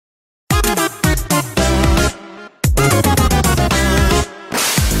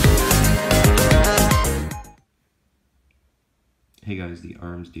Hey guys, the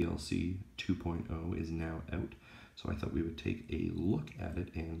ARMS DLC 2.0 is now out, so I thought we would take a look at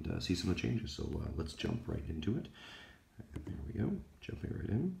it and see some of the changes. So let's jump right into it. There we go, jumping right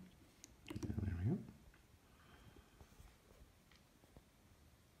in. There we go.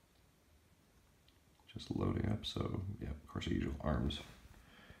 Just loading up, so yeah, of course our usual ARMS.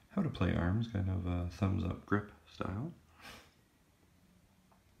 How to play ARMS, kind of thumbs up grip style.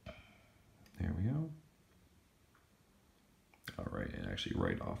 There we go. Alright, and actually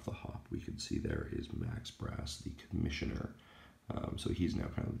right off the hop we can see there is Max Brass, the Commissioner. So he's now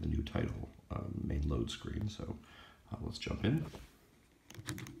kind of the new title main load screen, so let's jump in.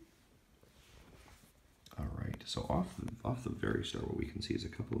 Alright, so off the very start what we can see is a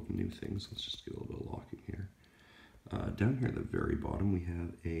couple of new things. Let's just do a little bit of locking here. Down here at the very bottom we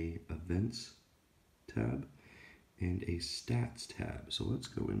have a Events tab and a Stats tab. So let's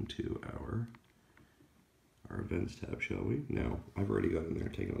go into our Events tab, shall we? Now, I've already got in there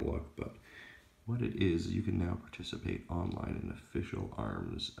taking a look, but what it is, you can now participate online in official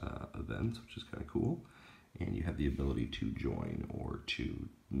ARMS events, which is kind of cool. And you have the ability to join or to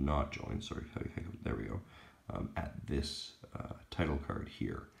not join, sorry, there we go, at this title card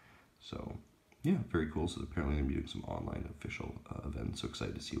here. So, yeah, very cool. So apparently I'm doing some online official events, so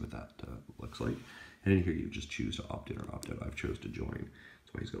excited to see what that looks like. And in here you just choose to opt in or opt out. I've chose to join,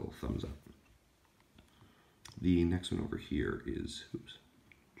 that's why he's got a little thumbs up. The next one over here is,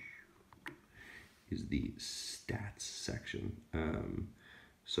 is the stats section.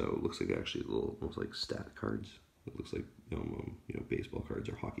 So it looks like actually a little, almost like stat cards. It looks like baseball cards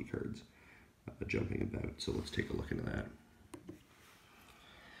or hockey cards jumping about. So let's take a look into that.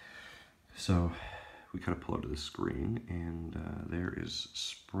 So we kind of pull out to the screen, and there is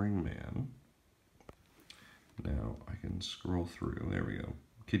Springman. Now I can scroll through. There we go.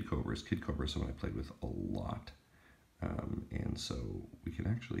 Kid Cobra is someone I played with a lot. And so we can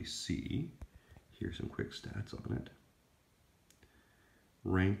actually see, here's some quick stats on it.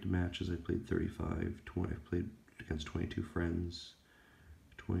 Ranked matches, I played 35, I've played against 22 friends,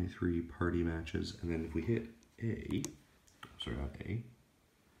 23 party matches, and then if we hit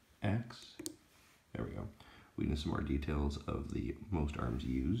X, there we go. We can get some more details of the most ARMS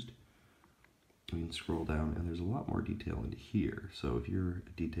used. We can scroll down and there's a lot more detail into here. So if you're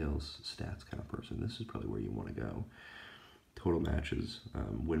a details stats kind of person, this is probably where you want to go. Total matches,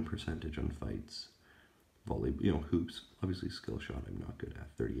 win percentage on fights, volley, hoops. Obviously skill shot I'm not good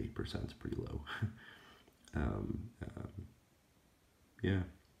at. 38% is pretty low. Yeah.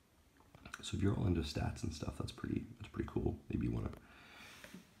 So if you're all into stats and stuff, that's pretty cool. Maybe you want to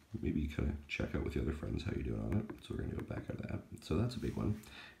kind of check out with your other friends how you're doing on it. So we're going to go back out of that. So that's a big one.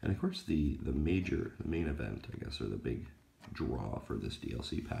 And of course the main event, I guess, or the big draw for this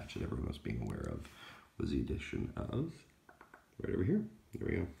DLC patch that everyone was being aware of was the addition of, right over here, there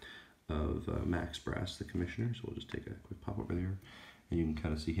we go, of Max Brass, the Commissioner. So we'll just take a quick pop over there and you can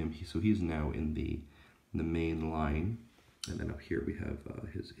kind of see him. So he's now in the main line, and then up here we have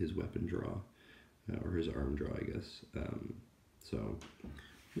his weapon draw, or his arm draw, I guess. So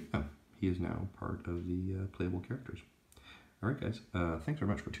yeah, he is now part of the playable characters. Alright guys, thanks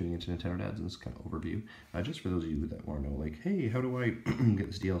very much for tuning into Nintendo Dads and this kind of overview. Just for those of you that want to know, like, hey, how do I get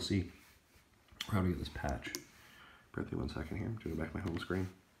this DLC? Or how do I get this patch? Bear with me 1 second here, I'm going to go back to my home screen.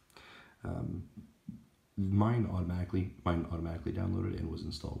 Mine automatically downloaded and was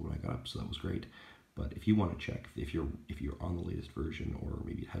installed when I got up, so that was great. But if you want to check if you're on the latest version, or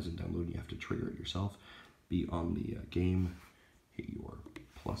maybe it hasn't downloaded, you have to trigger it yourself, be on the game, hit your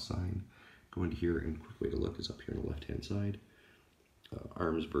plus sign, go into here, and a quick way to look is up here on the left hand side.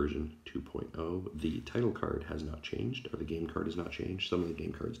 ARMS version 2.0. The title card has not changed, or the game card has not changed. Some of the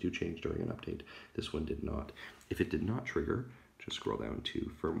game cards do change during an update. This one did not. If it did not trigger, just scroll down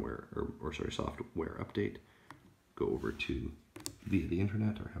to firmware, or software update, go over to via the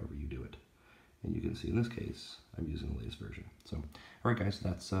internet, or however you do it. And you can see in this case, I'm using the latest version. So, alright guys,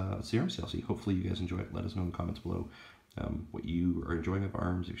 that's the ARMS DLC. Hopefully you guys enjoy it. Let us know in the comments below what you are enjoying of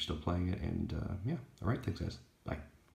ARMS, if you're still playing it, and yeah, alright, thanks guys.